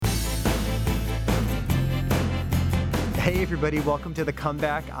Hey everybody, welcome to The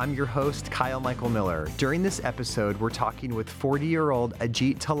Comeback. I'm your host, Kyle Michael Miller. During this episode, we're talking with 40-year-old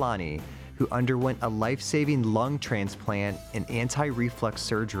Ajit Tolani, who underwent a life-saving lung transplant and anti-reflux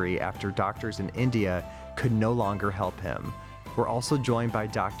surgery after doctors in India could no longer help him. We're also joined by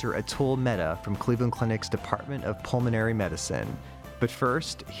Dr. Atul Mehta from Cleveland Clinic's Department of Pulmonary Medicine. But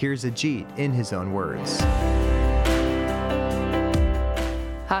first, here's Ajit in his own words.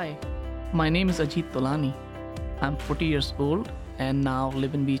 Hi, my name is Ajit Tolani. I'm 40 years old and now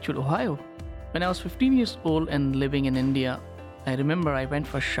live in Beechwood, Ohio. When I was 15 years old and living in India, I remember I went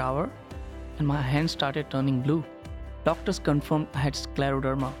for a shower and my hands started turning blue. Doctors confirmed I had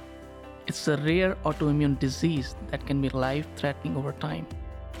scleroderma. It's a rare autoimmune disease that can be life-threatening over time.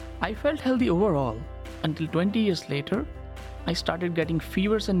 I felt healthy overall until 20 years later, I started getting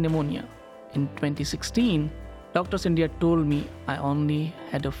fevers and pneumonia. In 2016, Doctors India told me I only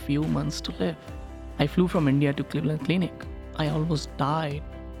had a few months to live. I flew from India to Cleveland Clinic. I almost died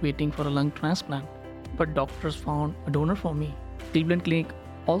waiting for a lung transplant, but doctors found a donor for me. Cleveland Clinic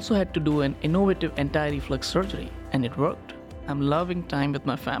also had to do an innovative anti-reflux surgery, and it worked. I'm loving time with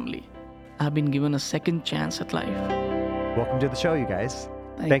my family. I've been given a second chance at life. Welcome to the show, you guys.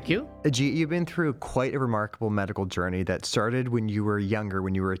 Thank you. Ajit, you've been through quite a remarkable medical journey that started when you were younger,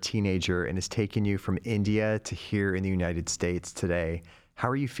 when you were a teenager, and has taken you from India to here in the United States today. How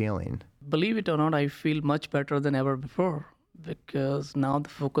are you feeling? Believe it or not, I feel much better than ever before because now the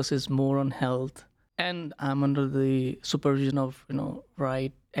focus is more on health and I'm under the supervision of,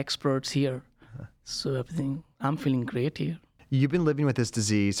 right experts here. So I'm feeling great here. You've been living with this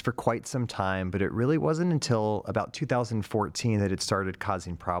disease for quite some time, but it really wasn't until about 2014 that it started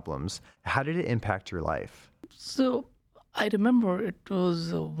causing problems. How did it impact your life? So I remember it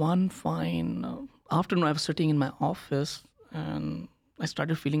was one fine afternoon. I was sitting in my office and I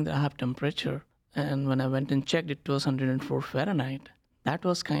started feeling that I have temperature. And when I went and checked, it was 104 Fahrenheit. That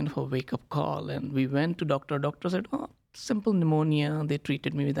was kind of a wake-up call. And we went to doctor. Doctor said, simple pneumonia. They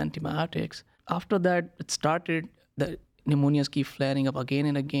treated me with antibiotics. After that, it started, the pneumonias keep flaring up again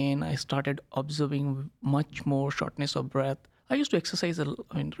and again. I started observing much more shortness of breath. I used to exercise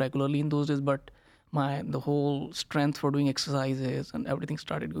regularly in those days, but the whole strength for doing exercises and everything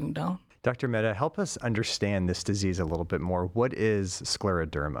started going down. Dr. Mehta, help us understand this disease a little bit more. What is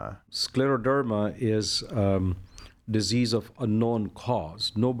scleroderma? Scleroderma is disease of unknown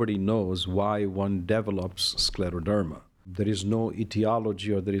cause. Nobody knows why one develops scleroderma. There is no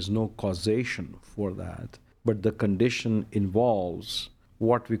etiology or there is no causation for that. But the condition involves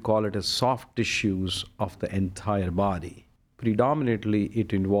what we call it as soft tissues of the entire body. Predominantly,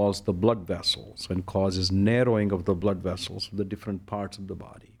 it involves the blood vessels and causes narrowing of the blood vessels of the different parts of the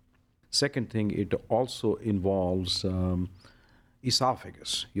body. Second thing, it also involves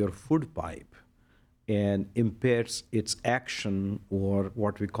esophagus, your food pipe, and impairs its action, or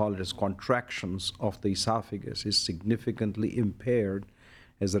what we call it as contractions of the esophagus is significantly impaired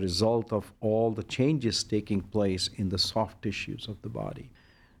as a result of all the changes taking place in the soft tissues of the body.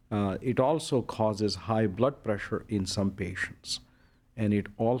 It also causes high blood pressure in some patients, and it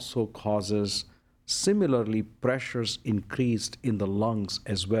also causes similarly pressures increased in the lungs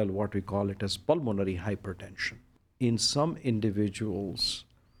as well, what we call it as pulmonary hypertension. In some individuals,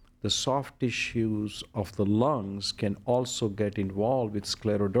 the soft tissues of the lungs can also get involved with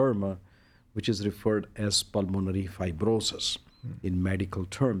scleroderma, which is referred as pulmonary fibrosis in medical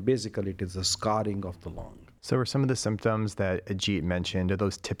term. Basically, it is a scarring of the lung. So are some of the symptoms that Ajit mentioned, are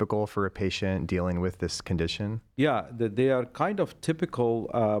those typical for a patient dealing with this condition? Yeah, they are kind of typical,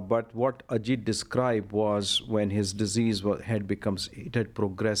 but what Ajit described was when his disease had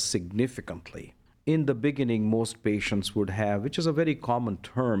progressed significantly. In the beginning, most patients would have, which is a very common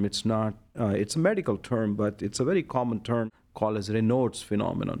term, it's a medical term, but it's a very common term called as Raynaud's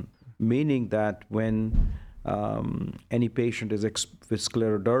phenomenon, meaning that when any patient with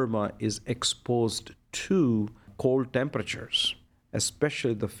scleroderma is exposed to cold temperatures,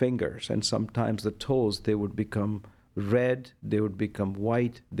 especially the fingers and sometimes the toes, they would become red, they would become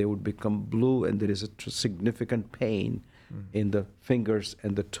white, they would become blue, and there is a significant pain in the fingers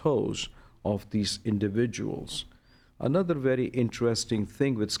and the toes of these individuals. Another very interesting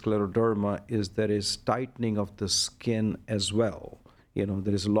thing with scleroderma is there is tightening of the skin as well.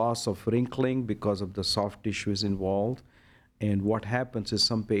 There is loss of wrinkling because of the soft tissues involved. And what happens is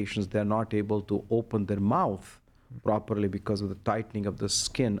some patients, they're not able to open their mouth properly because of the tightening of the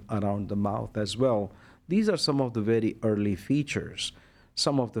skin around the mouth as well. These are some of the very early features.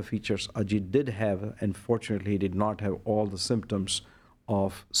 Some of the features Ajit did have, and fortunately he did not have all the symptoms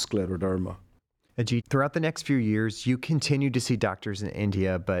of scleroderma. Ajit, throughout the next few years, you continued to see doctors in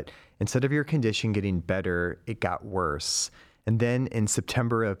India, but instead of your condition getting better, it got worse. And then in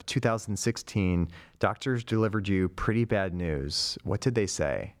September of 2016, doctors delivered you pretty bad news. What did they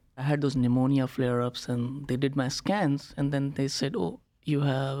say? I had those pneumonia flare-ups and they did my scans and then they said, oh, you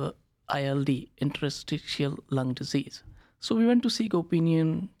have ILD, interstitial lung disease. So we went to seek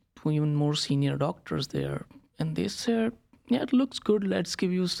opinion to even more senior doctors there. And they said, yeah, it looks good. Let's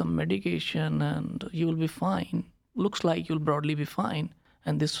give you some medication and you will be fine. Looks like you'll broadly be fine.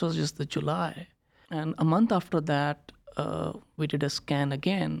 And this was just the July. And a month after that, we did a scan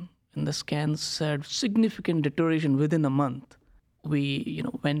again. And the scan said significant deterioration within a month. We,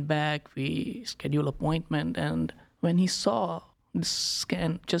 went back, we scheduled appointment. And when he saw this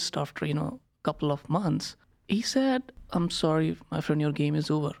scan just after, a couple of months, he said, I'm sorry, my friend, your game is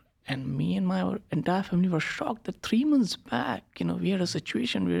over. And me and my entire family were shocked that 3 months back, we had a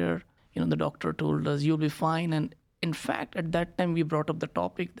situation where, the doctor told us you'll be fine. And in fact, at that time, we brought up the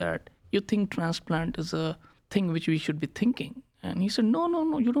topic that you think transplant is a thing which we should be thinking. And he said,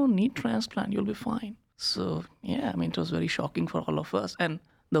 no, you don't need transplant. You'll be fine. So, yeah, it was very shocking for all of us. And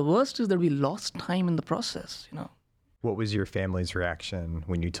the worst is that we lost time in the process, What was your family's reaction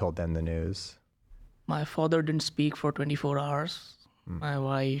when you told them the news? My father didn't speak for 24 hours. My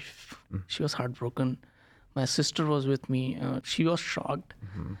wife, she was heartbroken. My sister was with me. She was shocked.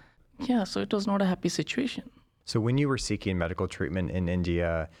 Yeah, so it was not a happy situation. So when you were seeking medical treatment in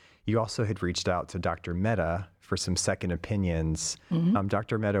India, you also had reached out to Dr. Mehta for some second opinions.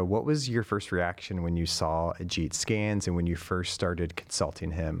 Dr. Mehta, what was your first reaction when you saw Ajit's scans and when you first started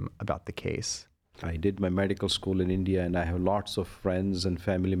consulting him about the case? I did my medical school in India, and I have lots of friends and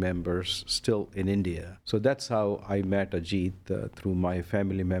family members still in India. So that's how I met Ajit, through my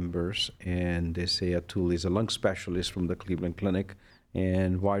family members. And they say, Atul is a lung specialist from the Cleveland Clinic,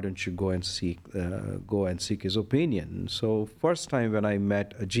 and why don't you go and seek his opinion? So first time when I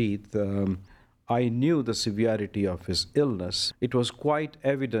met Ajit, I knew the severity of his illness. It was quite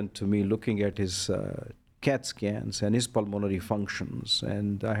evident to me looking at his CAT scans and his pulmonary functions.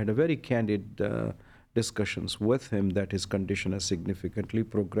 And I had a very candid discussions with him that his condition has significantly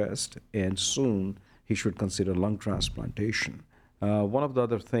progressed and soon he should consider lung transplantation. One of the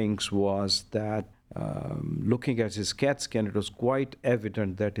other things was that looking at his CAT scan, it was quite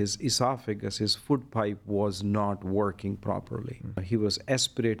evident that his esophagus, his food pipe, was not working properly. He was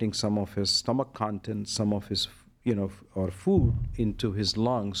aspirating some of his stomach contents, some of his or food into his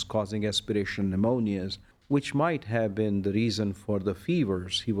lungs, causing aspiration pneumonias, which might have been the reason for the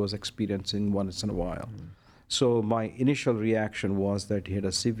fevers he was experiencing once in a while. So my initial reaction was that he had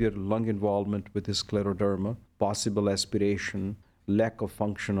a severe lung involvement with his scleroderma, possible aspiration, lack of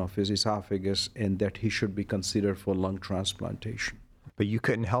function of his esophagus, and that he should be considered for lung transplantation. But you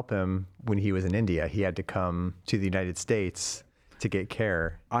couldn't help him when he was in India. He had to come to the United States to get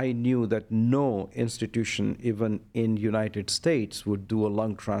care. I knew that no institution, even in United States, would do a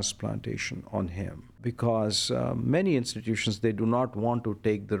lung transplantation on him because many institutions, they do not want to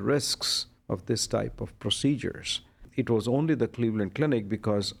take the risks of this type of procedures. It was only the Cleveland Clinic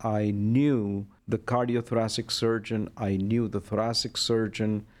because I knew the cardiothoracic surgeon, I knew the thoracic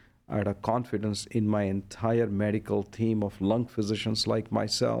surgeon. I had a confidence in my entire medical team of lung physicians like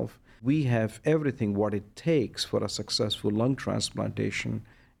myself. We have everything what it takes for a successful lung transplantation,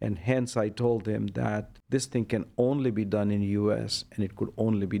 and hence I told him that this thing can only be done in the U.S. and it could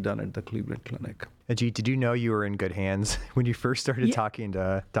only be done at the Cleveland Clinic. Ajit, did you know you were in good hands when you first started talking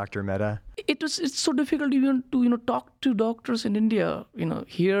to Dr. Mehta? It's so difficult even to talk to doctors in India.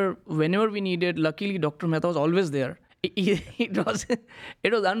 Here whenever we needed, luckily Dr. Mehta was always there. It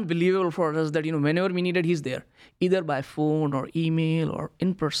was unbelievable for us that whenever we needed, he's there, either by phone or email or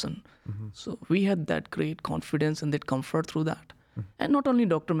in person. So we had that great confidence and that comfort through that. And not only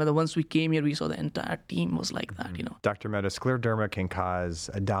Dr. Mehta, once we came here, we saw the entire team was like that. Dr. Mehta, scleroderma can cause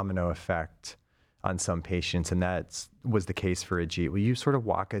a domino effect on some patients, and that was the case for Ajit. Will you sort of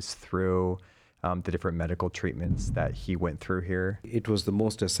walk us through the different medical treatments that he went through here? It was the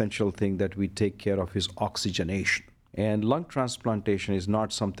most essential thing that we take care of his oxygenation. And lung transplantation is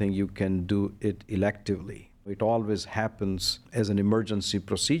not something you can do it electively. It always happens as an emergency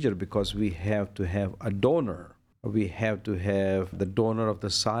procedure because we have to have a donor. We have to have the donor of the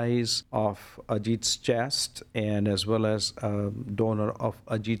size of Ajit's chest and as well as a donor of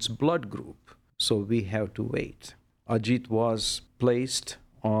Ajit's blood group. So we have to wait. Ajit was placed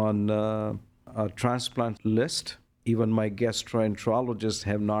on a transplant list. Even my gastroenterologists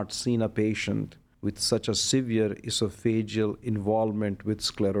have not seen a patient with such a severe esophageal involvement with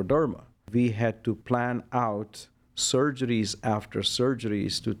scleroderma. We had to plan out surgeries after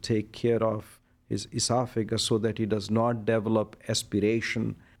surgeries to take care of his esophagus so that he does not develop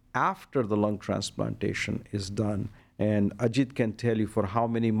aspiration after the lung transplantation is done. And Ajit can tell you for how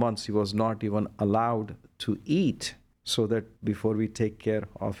many months he was not even allowed to eat, so that before we take care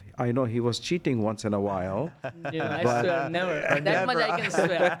of, I know he was cheating once in a while. Yeah, I swear, never. That much I can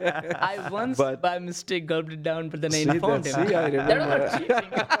swear. I once, by mistake, gulped it down, but then I informed him. I remember. That was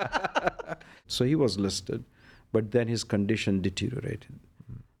cheating. So he was listed, but then his condition deteriorated.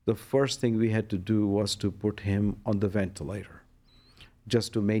 The first thing we had to do was to put him on the ventilator,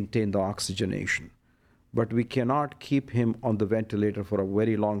 just to maintain the oxygenation. But we cannot keep him on the ventilator for a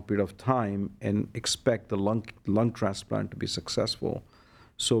very long period of time and expect the lung transplant to be successful.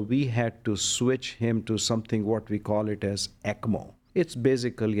 So we had to switch him to something what we call it as ECMO. It's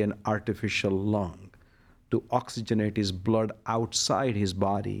basically an artificial lung to oxygenate his blood outside his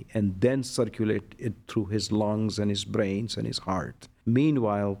body and then circulate it through his lungs and his brains and his heart.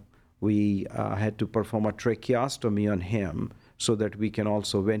 Meanwhile, we had to perform a tracheostomy on him so that we can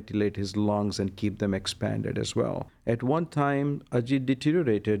also ventilate his lungs and keep them expanded as well. At one time, Ajit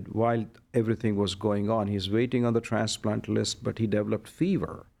deteriorated while everything was going on. He's waiting on the transplant list, but he developed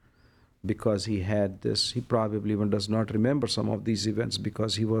fever because he had this. He probably even does not remember some of these events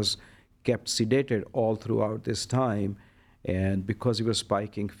because he was kept sedated all throughout this time. And because he was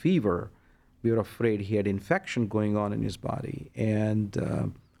spiking fever, we were afraid he had infection going on in his body.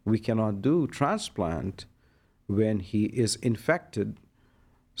 And we cannot do transplant when he is infected.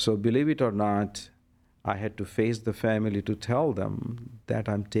 So believe it or not, I had to face the family to tell them that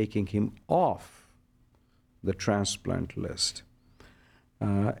I'm taking him off the transplant list.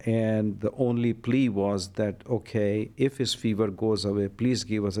 And the only plea was that, okay, if his fever goes away, please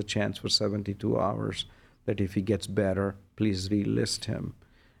give us a chance for 72 hours, that if he gets better, please relist him.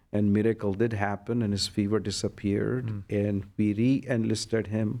 And miracle did happen, and his fever disappeared, and we re-enlisted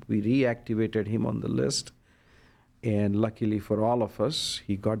him, we reactivated him on the list. And luckily for all of us,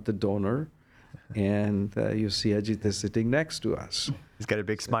 he got the donor, and you see Ajit is sitting next to us. He's got a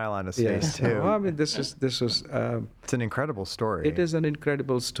big smile on his face too. Well, I mean, this was. It's an incredible story. It is an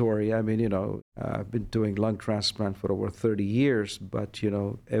incredible story. I mean, I've been doing lung transplant for over 30 years, but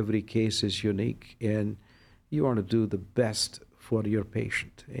every case is unique, and you want to do the best for your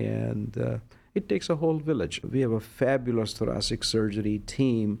patient, and it takes a whole village. We have a fabulous thoracic surgery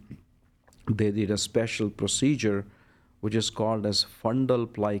team. They did a special procedure which is called as fundal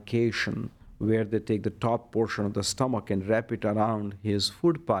plication, where they take the top portion of the stomach and wrap it around his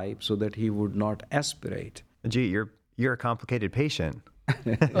food pipe so that he would not aspirate. Ajit, you're a complicated patient.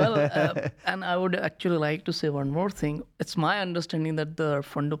 Well, and I would actually like to say one more thing. It's my understanding that the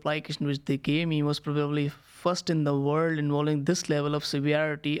fundoplication which they gave me was probably first in the world involving this level of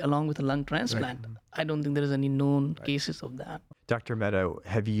severity along with a lung transplant. Right. I don't think there is any known cases of that. Dr. Mehta,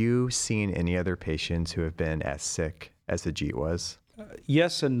 have you seen any other patients who have been as sick as Ajit was?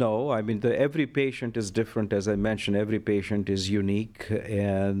 Yes and no. I mean, every patient is different. As I mentioned, every patient is unique.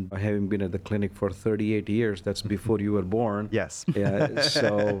 And having been at the clinic for 38 years, that's before you were born. Yes.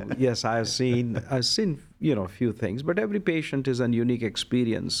 So yes, I've seen a few things. But every patient is a unique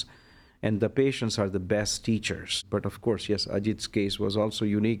experience, and the patients are the best teachers. But of course, yes, Ajit's case was also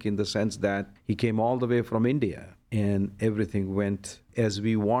unique in the sense that he came all the way from India, and everything went as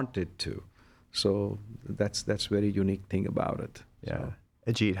we wanted to. So that's very unique thing about it. Yeah. So.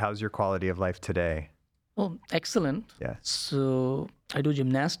 Ajit, how's your quality of life today? Oh, excellent. Yeah. So I do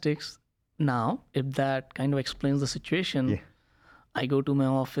gymnastics now. If that kind of explains the situation, yeah. I go to my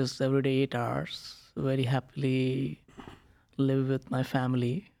office every day 8 hours, very happily live with my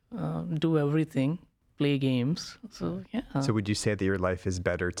family, do everything, play games. So, yeah. So would you say that your life is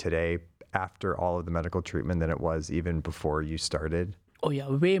better today after all of the medical treatment than it was even before you started? Oh, yeah,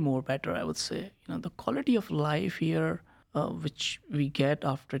 way more better, I would say. The quality of life here, which we get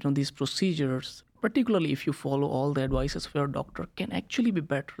after these procedures, particularly if you follow all the advices of your doctor, can actually be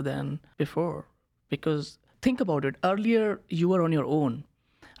better than before. Because think about it, earlier you were on your own.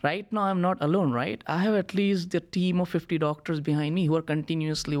 Right now I'm not alone, right? I have at least a team of 50 doctors behind me who are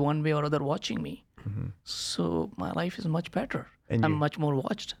continuously one way or other watching me. Mm-hmm. So my life is much better. And I'm much more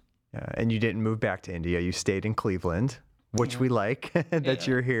watched. Yeah, and you didn't move back to India. You stayed in Cleveland. Which we like, that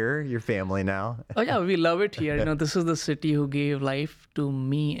you're here, your family now. Oh, yeah, we love it here. This is the city who gave life to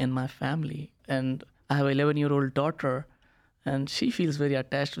me and my family. And I have an 11-year-old daughter, and she feels very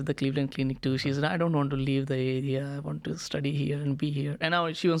attached with the Cleveland Clinic too. She said, I don't want to leave the area. I want to study here and be here. And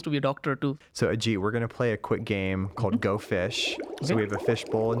now she wants to be a doctor too. So, Ajit, we're going to play a quick game called Go Fish. So we have a fish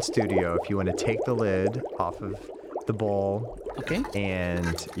bowl in studio. If you want to take the lid off of the bowl, Okay.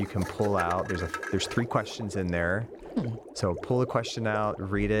 and you can pull out. There's 3 questions in there. So pull the question out,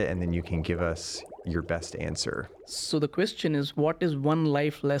 read it, and then you can give us your best answer. So the question is, what is one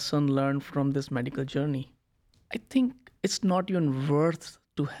life lesson learned from this medical journey? I think it's not even worth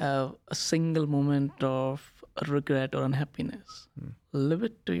to have a single moment of regret or unhappiness. Live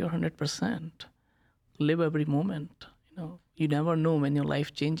it to your 100%. Live every moment. You never know when your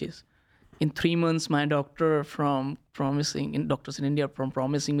life changes. In 3 months, my doctors in India from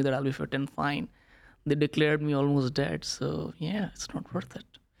promising me that I'll be fit and fine, they declared me almost dead. So yeah, it's not worth it.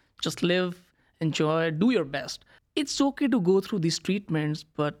 Just live, enjoy, do your best. It's okay to go through these treatments,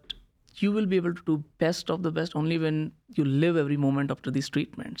 but you will be able to do best of the best only when you live every moment after these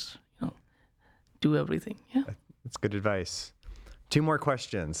treatments. Do everything. Yeah. That's good advice. 2 more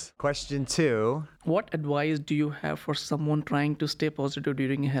questions. Question 2. What advice do you have for someone trying to stay positive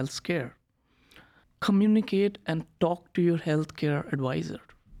during a health scare? Communicate and talk to your healthcare advisor,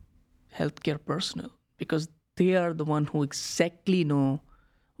 healthcare personnel, because they are the one who exactly know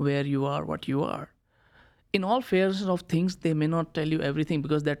where you are, what you are. In all fairness of things, they may not tell you everything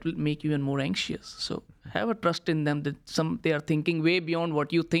because that will make you even more anxious. So have a trust in them that they are thinking way beyond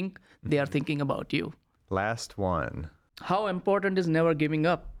what you think they are thinking about you. Last one. How important is never giving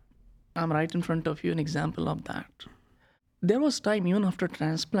up? I'm right in front of you, an example of that. There was time, even after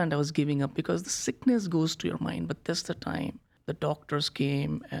transplant, I was giving up because the sickness goes to your mind. But that's the time the doctors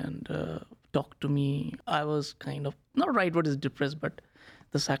came and talked to me. I was kind of, not right what is depressed, but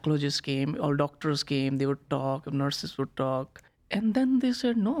the psychologists came, all doctors came, they would talk, nurses would talk. And then they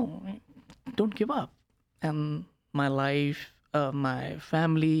said, no, don't give up. And my life, my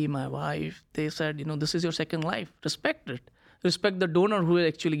family, my wife, they said, this is your second life. Respect it. Respect the donor who has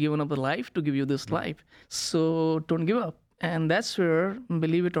actually given up a life to give you this life. So don't give up. And that's where,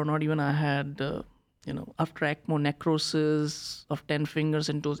 believe it or not, even I had, after ECMO necrosis of 10 fingers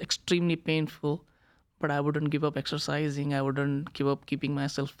and toes, extremely painful. But I wouldn't give up exercising. I wouldn't give up keeping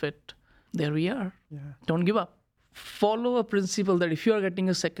myself fit. There we are. Yeah. Don't give up. Follow a principle that if you are getting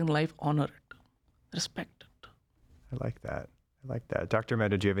a second life, honor it. Respect it. I like that. Dr.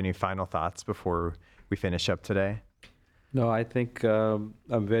 Mehta, do you have any final thoughts before we finish up today? No, I think I'm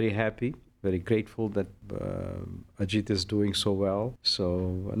very happy, very grateful that Ajit is doing so well.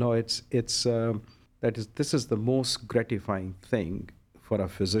 So no, this is the most gratifying thing for a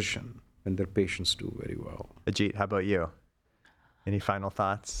physician when their patients do very well. Ajit, how about you? Any final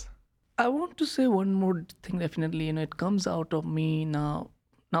thoughts? I want to say one more thing, definitely. It comes out of me now.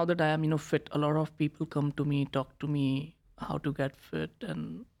 Now that I am, fit, a lot of people come to me, talk to me how to get fit,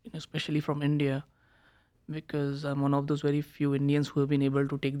 and especially from India, because I'm one of those very few Indians who have been able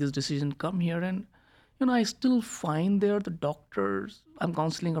to take this decision, come here. And, I still find there the doctors, I'm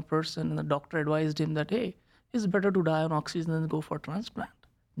counseling a person, and the doctor advised him that, hey, it's better to die on oxygen than go for transplant.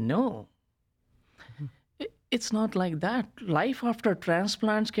 No. It's not like that. Life after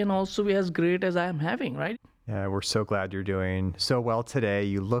transplants can also be as great as I am having, right? Yeah, we're so glad you're doing so well today.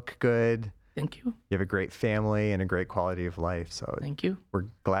 You look good. Thank you. You have a great family and a great quality of life. So thank you. We're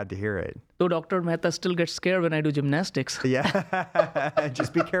glad to hear it. Though Dr. Mehta still gets scared when I do gymnastics. Yeah,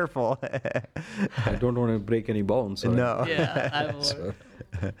 just be careful. I don't want to break any bones. So no. Yeah, I will.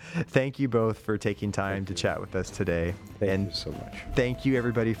 Thank you both for taking time to chat with us today. Thank you so much. Thank you,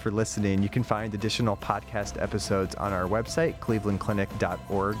 everybody, for listening. You can find additional podcast episodes on our website,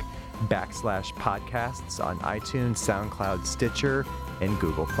 clevelandclinic.org/podcasts on iTunes, SoundCloud, Stitcher, and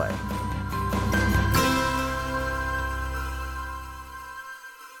Google Play.